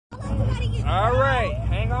All right,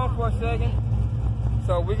 hang on for a second.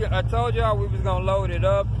 So I told y'all we was gonna load it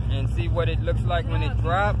up and see what it looks like when it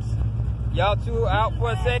drops. Y'all two out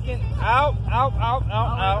for a second. Out.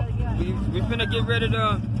 We finna get ready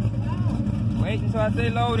to wait until I say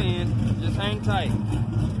load in. Just hang tight.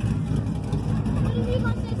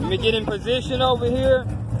 Let me get in position over here.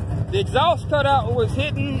 The exhaust cutout was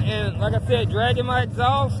hitting and, like I said, dragging my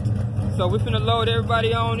exhaust. So we're finna load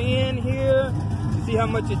everybody on in here. See how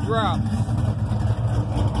much it drops.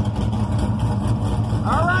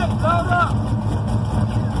 All right, load up.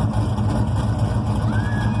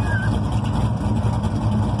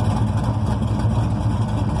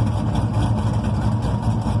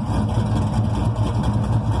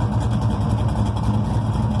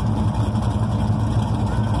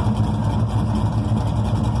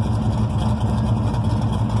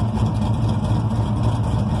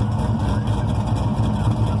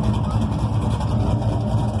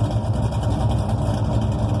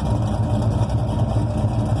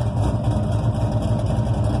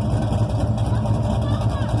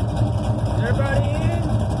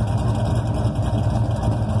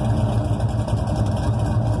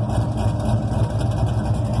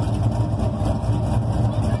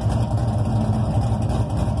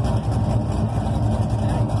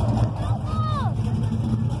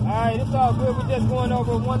 It's all good. We're just going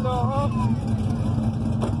over one little hump.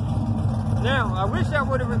 Now, I wish I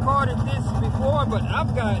would have recorded this before, but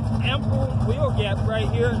I've got ample wheel gap right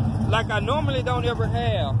here, like I normally don't ever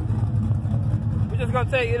have. We're just gonna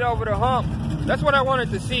take it over the hump. That's what I wanted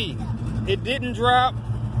to see. It didn't drop.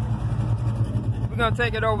 We're gonna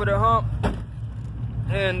take it over the hump,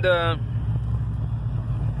 and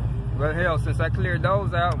well, hell, since I cleared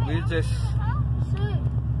those out,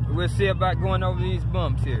 we'll see about going over these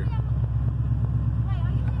bumps here.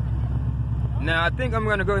 Now, I think I'm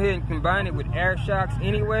gonna go ahead and combine it with air shocks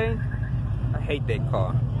anyway. I hate that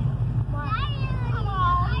car.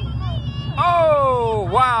 Oh,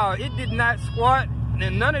 wow, it did not squat,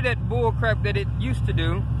 and none of that bull crap that it used to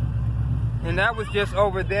do. And that was just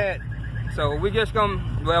over that. So we're just gonna,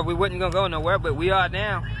 well, we wasn't gonna go nowhere, but we are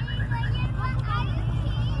now.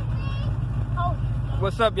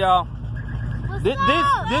 What's up, y'all? This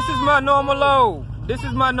is my normal load. This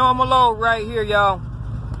is my normal load right here, y'all.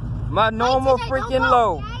 My normal freaking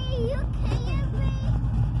load.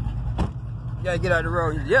 Gotta get out of the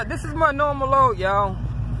road. Yeah, this is my normal load, y'all.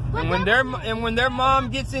 And when their mom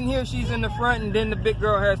gets in here, she's in the front, and then the big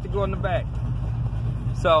girl has to go in the back.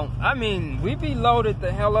 So I mean, we be loaded the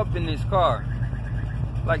hell up in this car.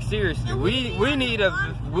 Like seriously, we need a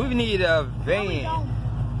van,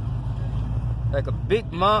 like a big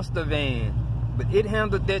monster van. But it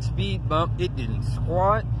handled that speed bump. It didn't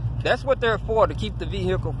squat. That's what they're for, to keep the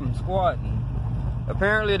vehicle from squatting.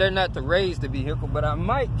 Apparently they're not to raise the vehicle, but I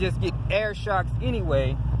might just get air shocks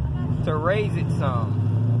anyway to raise it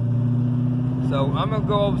some. So I'm gonna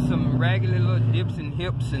go over some raggedy little dips and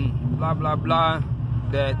hips and blah blah blah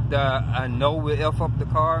that I know will F up the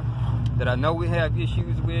car, that I know we have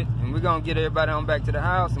issues with, and we're gonna get everybody on back to the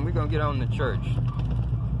house, and we're gonna get on to church.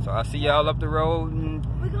 So I'll see y'all up the road, and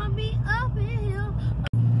we're gonna be up in here.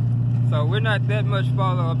 So we're not that much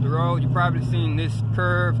farther up the road. You probably seen this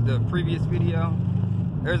curve, the previous video.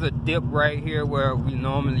 There's a dip right here where we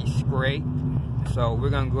normally scrape. So we're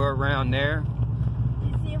gonna go around there.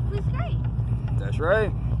 Let's see if we scrape. That's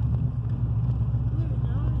right.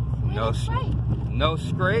 No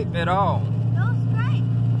scrape at all. No scrape.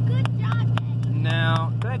 Good job, Daddy.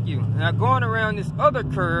 Now, thank you. Now going around this other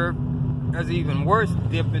curve, there's an even worse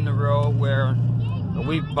dip in the road where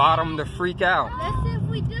we bottom the freak out. Let's see if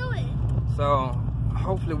we do it. So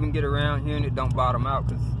hopefully we can get around here and it don't bottom out,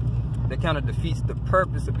 because that kind of defeats the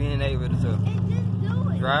purpose of being able to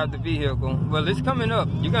drive the vehicle. Well, it's coming up.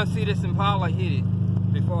 You're gonna see this Impala hit it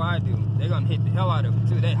before I do. They're gonna hit the hell out of it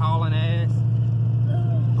too. They hauling ass.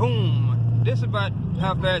 Boom. This is about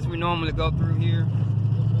how fast we normally go through here.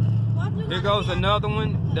 Here goes another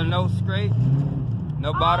one. The no scrape,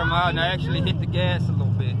 no bottom out, and I actually hit the gas a little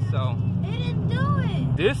bit. So it didn't do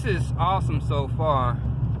it. This is awesome so far.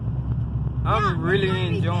 I'm really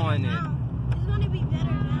enjoying it. It's gonna be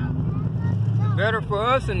better now. Better for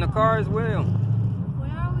us and the car as well. Where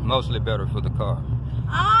are we? Mostly better for the car.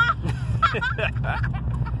 Ah!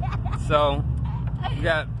 So we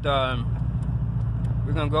got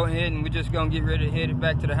we're gonna go ahead and we're just gonna get ready to head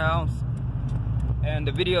back to the house. And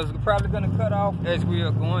the video is probably gonna cut off as we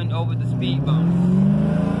are going over the speed bump.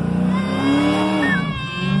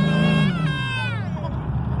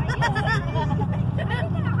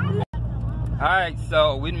 Alright,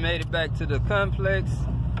 so we made it back to the complex.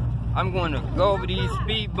 I'm going to go over these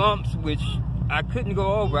speed bumps, which I couldn't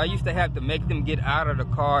go over. I used to have to make them get out of the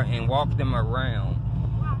car and walk them around.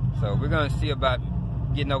 So we're gonna see about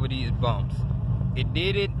getting over these bumps. It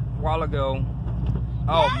did it a while ago.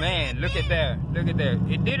 Oh man, look at that. Look at that.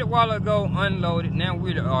 It did it a while ago, unloaded. Now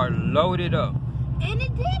we are loaded up. And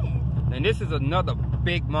it did it. And this is another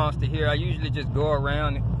big monster here. I usually just go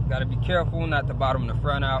around. Gotta be careful not to bottom the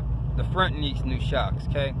front out. The front needs new shocks,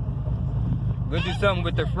 okay? We'll do something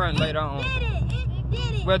with the front later on. It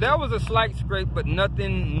did it. Well, that was a slight scrape, but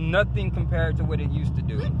nothing compared to what it used to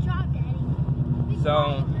do. Good job, Daddy.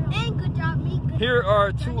 So, And good job, me. here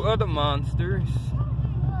are two other monsters.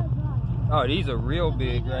 Oh, these are real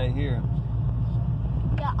big right here.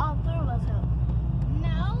 Yeah, all three of us help.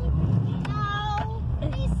 No.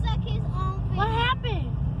 He sucked his own finger. What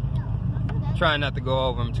happened? Trying not to go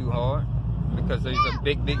over them too hard because there's a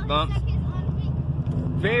big bumps.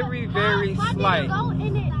 Very, very slight.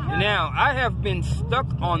 Now, I have been stuck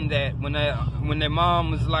on that when their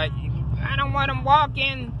mom was like, I don't want them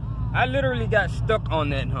walking. I literally got stuck on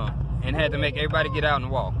that hump and had to make everybody get out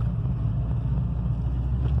and walk.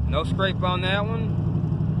 No scrape on that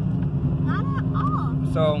one. Not at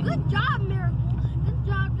all. So, good job, Miracle. Good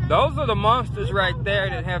job, Daddy. those are the monsters right there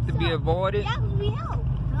that have to be avoided. Yeah, we help.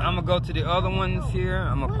 I'm going to go to the other ones here.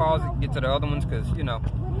 I'm going to pause it, get to the other ones because, you know,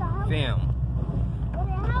 film.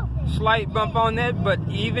 Slight bump on that, but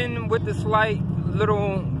even with the slight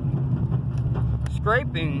little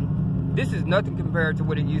scraping, this is nothing compared to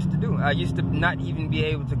what it used to do. I used to not even be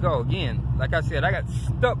able to go. Again, like I said, I got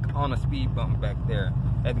stuck on a speed bump back there.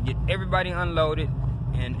 I had to get everybody unloaded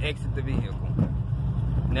and exit the vehicle.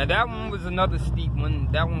 Now that one was another steep one.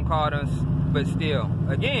 That one caught us, but still,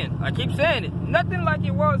 again, I keep saying it, nothing like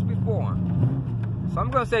it was before. So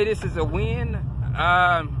I'm gonna say this is a win.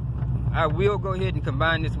 I will go ahead and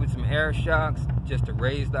combine this with some air shocks just to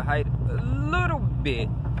raise the height a little bit,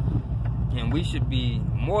 and we should be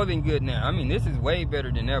more than good now. I mean, this is way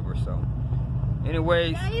better than ever. So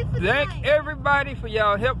anyways, thank everybody for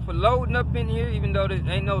y'all help for loading up in here, even though there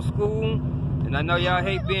ain't no school, and I know y'all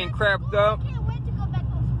hate being crapped up.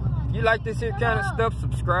 If you like this here kind of stuff,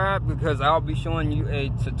 subscribe, because I'll be showing you a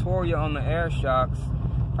tutorial on the air shocks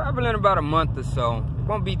probably in about a month or so. It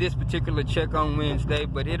won't be this particular check on Wednesday,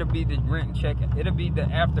 but it'll be the rent check. It'll be the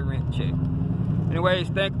after rent check. Anyways,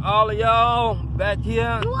 thank all of y'all back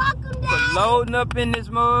here for loading up in this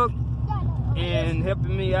mug and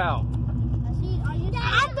helping me out.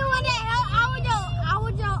 I'm doing it. I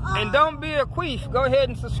would And don't be a queef. Go ahead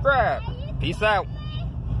and subscribe. Peace out.